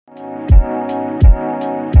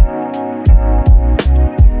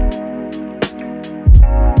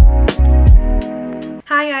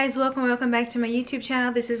guys, welcome back to my YouTube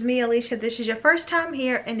channel. This is me, Alicia. This is your first time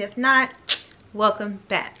here, and if not, welcome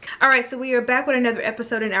back. All right, so we are back with another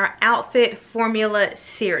episode in our outfit formula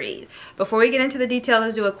series. Before we get into the details,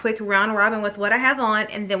 let's do a quick round robin with what I have on,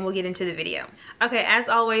 and then we'll get into the video. Okay, as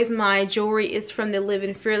always, my jewelry is from the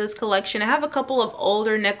Living Fearless collection. I have a couple of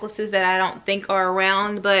older necklaces that I don't think are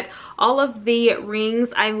around, but all of the rings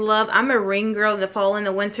I love. I'm a ring girl in the fall and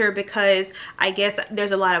the winter because I guess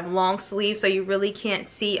there's a lot of long sleeves, so you really can't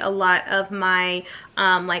see a lot of my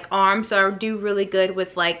like arms. So I do really good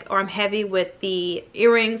with like arm heavy with the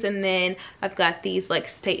earrings, and then I've got these like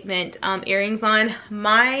statement earrings on.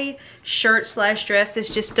 My shirt slash dress is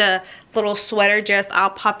just a little sweater dress. I'll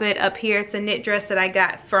pop it up here. It's a knit dress that I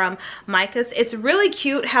got from Micah's. It's really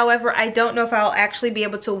cute. However, I don't know if I'll actually be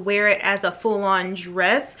able to wear it as a full-on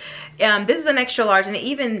dress. This is an extra large, and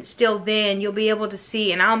even still then you'll be able to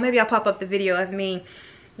see, and maybe I'll pop up the video of me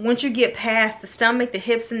once you get past the stomach, the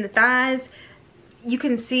hips, and the thighs. You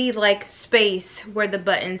can see like space where the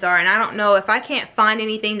buttons are, and I don't know if I can't find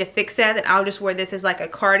anything to fix that, then I'll just wear this as like a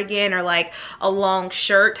cardigan or like a long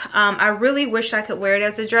shirt. I really wish I could wear it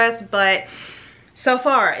as a dress, but so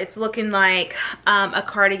far it's looking like a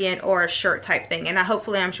cardigan or a shirt type thing, and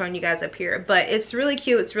hopefully I'm showing you guys up here. But it's really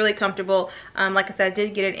cute, it's really comfortable. Like I said, I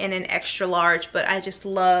did get it in an extra large, but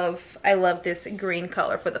I love this green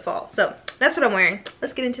color for the fall, so that's what I'm wearing.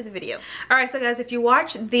 Let's get into the video. All right, so guys, if you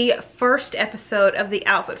watch the first episode of the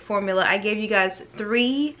outfit formula, I gave you guys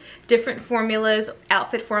 3 different formulas,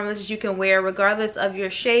 outfit formulas you can wear regardless of your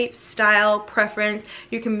shape, style, preference.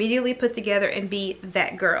 You can immediately put together and be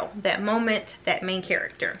that girl, that moment, that main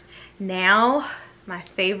character. Now my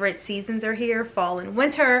favorite seasons are here, fall and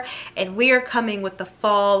winter, and we are coming with the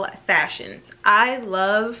fall fashions. I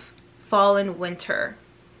love fall and winter.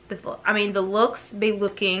 I mean, the looks be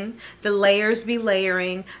looking, the layers be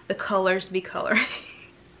layering, the colors be coloring.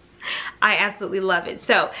 I absolutely love it.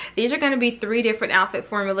 So these are going to be 3 different outfit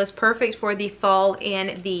formulas, perfect for the fall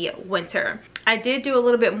and the winter. I did do a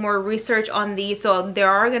little bit more research on these, so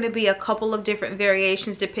there are going to be a couple of different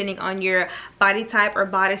variations depending on your body type or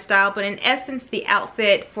body style, but in essence the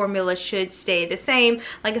outfit formula should stay the same,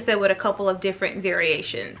 like I said, with a couple of different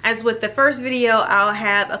variations. As with the first video, I'll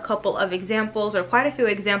have a couple of examples, or quite a few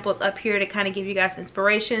examples up here to kind of give you guys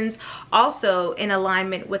inspirations. Also, in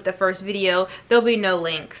alignment with the first video, there'll be no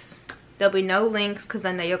links. There'll be no links because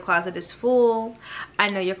I know your closet is full.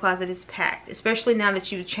 I know your closet is packed, especially now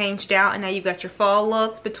that you've changed out and now you've got your fall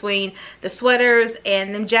looks between the sweaters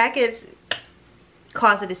and them jackets.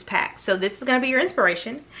 Closet is packed. So this is going to be your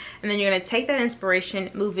inspiration, and then you're going to take that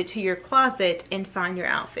inspiration, move it to your closet, and find your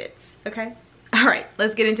outfits. Okay? All right,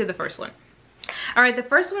 let's get into the first one. All right, the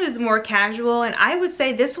first one is more casual, and I would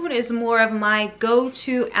say this one is more of my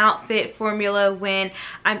go-to outfit formula when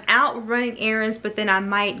I'm out running errands, but then I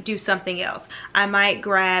might do something else. I might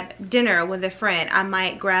grab dinner with a friend. I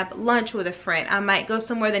might grab lunch with a friend. I might go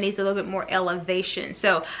somewhere that needs a little bit more elevation.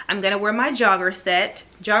 So I'm gonna wear my jogger set.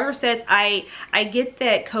 Jogger sets, I get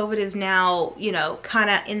that COVID is now, you know, kind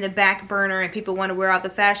of in the back burner and people want to wear out the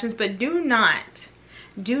fashions, but do not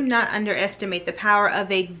underestimate the power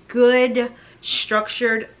of a good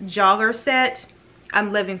structured jogger set.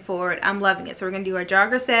 I'm living for it. I'm loving it. So we're going to do our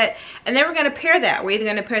jogger set, and then we're going to pair that. We're either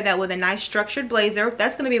going to pair that with a nice structured blazer.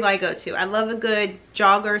 That's going to be my go-to. I love a good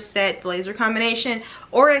jogger set blazer combination.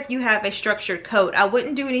 Or if you have a structured coat, I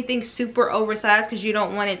wouldn't do anything super oversized because you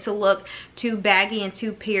don't want it to look too baggy and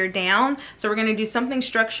too pared down. So we're going to do something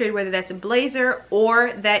structured, whether that's a blazer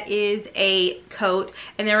or that is a coat,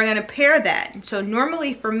 and then we're going to pair that. So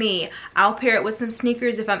normally for me, I'll pair it with some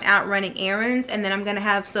sneakers if I'm out running errands, and then I'm going to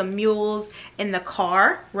have some mules in the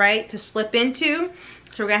car, right, to slip into.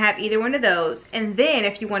 So we're gonna have either one of those. And then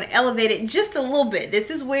if you want to elevate it just a little bit,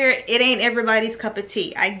 this is where it ain't everybody's cup of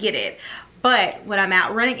tea, I get it, but when I'm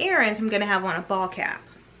out running errands, I'm gonna have on a ball cap.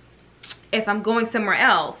 If I'm going somewhere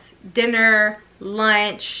else, dinner,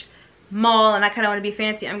 lunch, mall, and I kind of want to be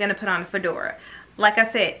fancy, I'm gonna put on a fedora. Like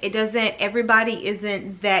I said, everybody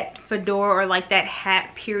isn't that fedora or like that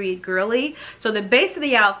hat period girly. So the base of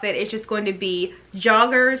the outfit is just going to be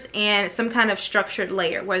joggers and some kind of structured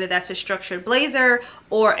layer, whether that's a structured blazer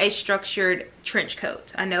or a structured trench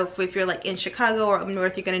coat. I know if you're like in Chicago or up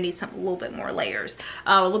north, you're going to need some a little bit more layers,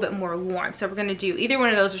 a little bit more warmth. So we're going to do either one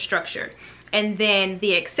of those are structured. And then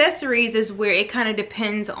the accessories is where it kind of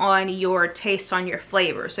depends on your taste, on your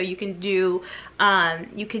flavor. So you can do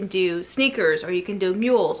sneakers, or you can do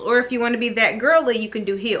mules, or if you want to be that girly, you can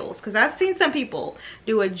do heels. Because I've seen some people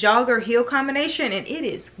do a jogger heel combination, and it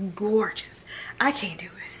is gorgeous. I can't do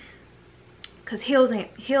it because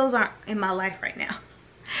heels aren't in my life right now.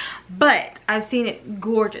 but I've seen it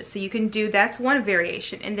gorgeous. So you can do, that's one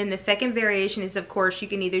variation. And then the second variation is, of course, you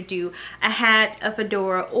can either do a hat, a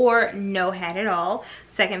fedora, or no hat at all.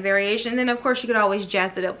 Second variation. And then of course you could always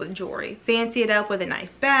jazz it up with jewelry, fancy it up with a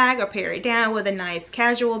nice bag, or pair it down with a nice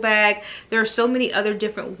casual bag. There are so many other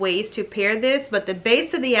different ways to pair this, but the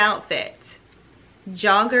base of the outfit,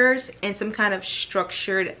 joggers and some kind of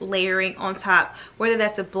structured layering on top, whether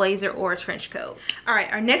that's a blazer or a trench coat. All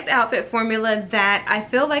right, our next outfit formula that I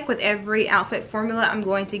feel like with every outfit formula, I'm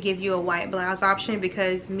going to give you a white blouse option,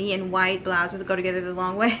 because me and white blouses go together the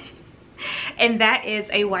long way. And that is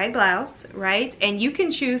a white blouse, right? And you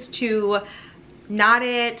can choose to knot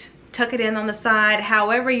it, tuck it in on the side,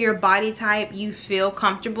 however your body type you feel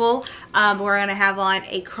comfortable. We're gonna have on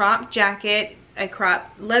a crop jacket, a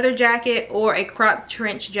crop leather jacket, or a crop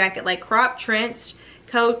trench jacket. Like, crop trench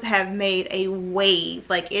coats have made a wave.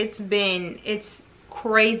 Like, it's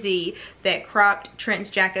crazy that cropped trench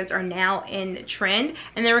jackets are now in trend.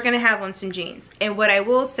 And then we're going to have on some jeans. And what I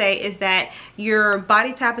will say is that your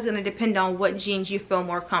body type is going to depend on what jeans you feel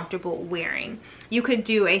more comfortable wearing. You could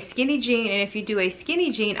do a skinny jean, and if you do a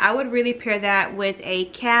skinny jean, I would really pair that with a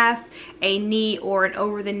calf, a knee, or an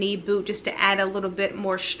over the knee boot, just to add a little bit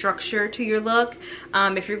more structure to your look.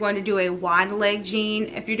 If you're going to do a wide leg jean,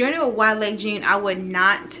 if you're doing a wide leg jean, I would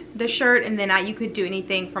knot the shirt, and then you could do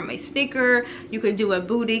anything from a sneaker, you could do a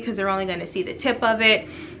booty, because they're only going to see the tip of it,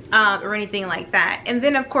 or anything like that. And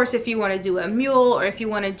then of course, if you want to do a mule, or if you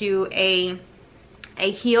want to do a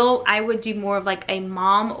heel, I would do more of like a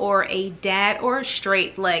mom or a dad or a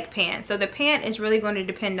straight leg pant. So the pant is really going to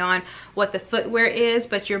depend on what the footwear is,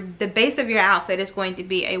 but the base of your outfit is going to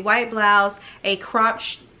be a white blouse, a crop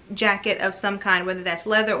jacket of some kind, whether that's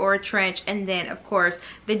leather or a trench, and then of course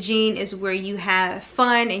the jean is where you have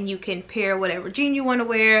fun and you can pair whatever jean you want to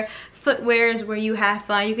wear. Footwear is where you have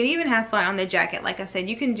fun. You can even have fun on the jacket. Like I said,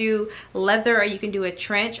 you can do leather or you can do a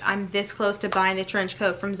trench. I'm this close to buying the trench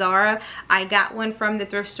coat from Zara. I got one from the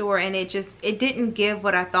thrift store, and it didn't give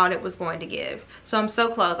what I thought it was going to give. So I'm so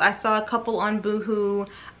close. I saw a couple on Boohoo,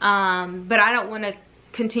 but I don't want to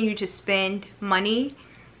continue to spend money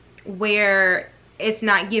where it's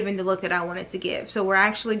not giving the look that I want it to give. So we're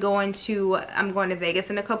actually I'm going to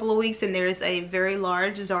Vegas in a couple of weeks, and there's a very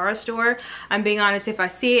large Zara store. I'm being honest, if I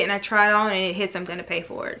see it and I try it on and it hits, I'm going to pay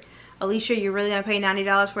for it. Alicia, you're really going to pay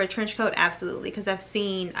 $90 for a trench coat? Absolutely, because I've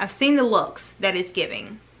seen the looks that it's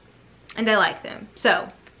giving, and I like them. So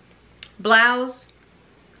blouse,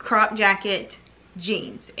 crop jacket,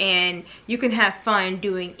 jeans, and you can have fun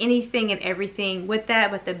doing anything and everything with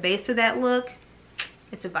that, but the base of that look,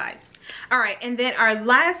 it's a vibe. All right, and then our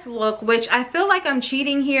last look, which I feel like I'm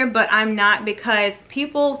cheating here, but I'm not, because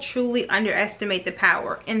people truly underestimate the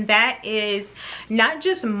power, and that is not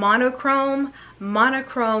just monochrome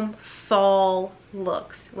fall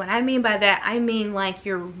looks. What I mean by that, I mean like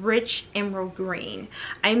your rich emerald green,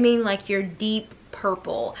 I mean like your deep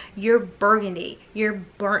purple, your burgundy, your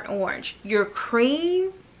burnt orange, your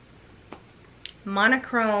cream,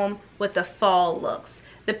 monochrome with the fall looks.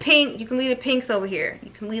 The pink, you can leave the pinks over here,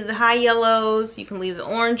 you can leave the high yellows, you can leave the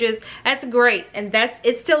oranges. That's great, and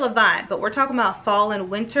it's still a vibe, but we're talking about fall and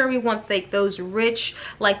winter. We want like those rich,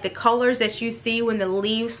 like the colors that you see when the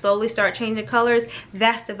leaves slowly start changing colors.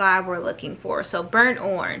 That's the vibe we're looking for. So burnt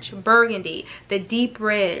orange, burgundy, the deep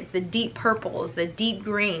reds, the deep purples, the deep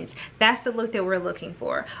greens. That's the look that we're looking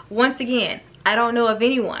for. Once again, I don't know of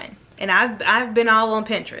anyone, and I've been all on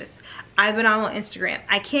Pinterest, I've been all on Instagram.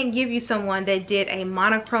 I can't give you someone that did a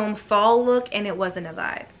monochrome fall look and it wasn't a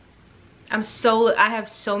vibe. I have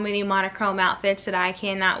so many monochrome outfits that I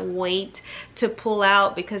cannot wait to pull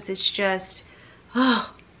out, because it's just,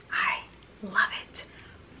 oh, I love it.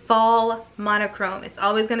 Fall monochrome. It's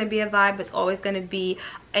always going to be a vibe. It's always going to be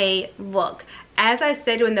a look. As I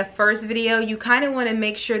said in the first video, you kind of want to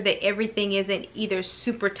make sure that everything isn't either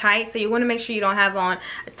super tight. So you want to make sure you don't have on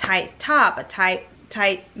a tight top, a tight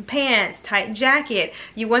pants, tight jacket.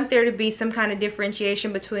 You want there to be some kind of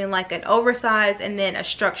differentiation between like an oversized and then a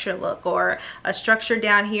structure look, or a structure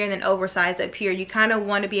down here and then oversized up here. You kind of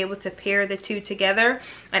want to be able to pair the two together,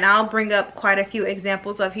 and I'll bring up quite a few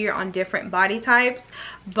examples of here on different body types,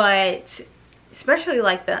 but especially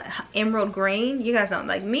like the emerald green. You guys don't,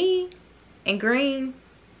 like me and green,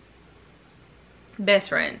 best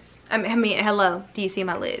friends. I mean, hello, do you see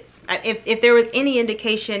my lids? If there was any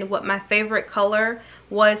indication what my favorite color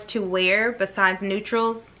was to wear besides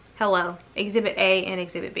neutrals, hello, Exhibit A and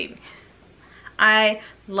Exhibit B. I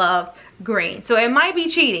love green. So it might be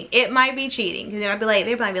cheating. It might be cheating, because they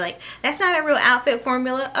might be like, that's not a real outfit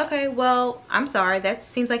formula. Okay, well, I'm sorry. That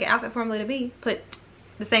seems like an outfit formula to me. Put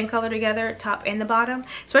the same color together, top and the bottom,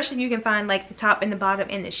 especially if you can find like the top and the bottom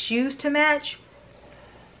and the shoes to match.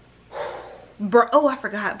 Oh, I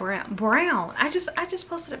forgot brown. I just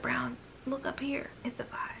posted a brown look up here. It's a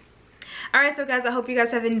vibe. Alright, so guys, I hope you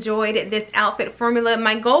guys have enjoyed this outfit formula.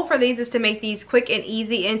 My goal for these is to make these quick and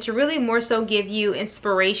easy and to really more so give you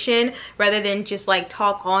inspiration rather than just like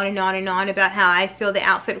talk on and on and on about how I feel the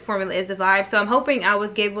outfit formula is a vibe. So I'm hoping I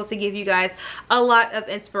was able to give you guys a lot of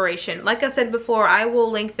inspiration. Like I said before, I will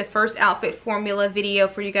link the first outfit formula video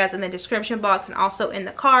for you guys in the description box and also in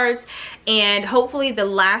the cards. And hopefully the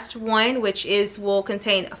last one, which will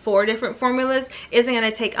contain 4 different formulas, isn't going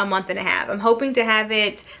to take a month and a half. I'm hoping to have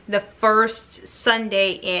it the first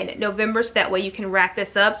Sunday in November, so that way you can wrap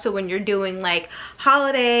this up, so when you're doing like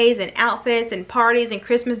holidays and outfits and parties and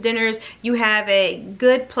Christmas dinners, you have a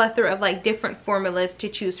good plethora of like different formulas to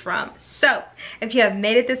choose from. So if you have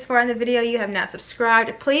made it this far in the video, you have not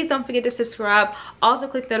subscribed, please don't forget to subscribe. Also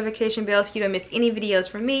click the notification bell so you don't miss any videos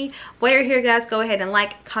from me. While you're here, guys, go ahead and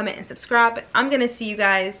like, comment, and subscribe. But I'm gonna see you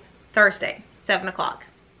guys Thursday, 7 o'clock.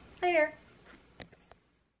 Later.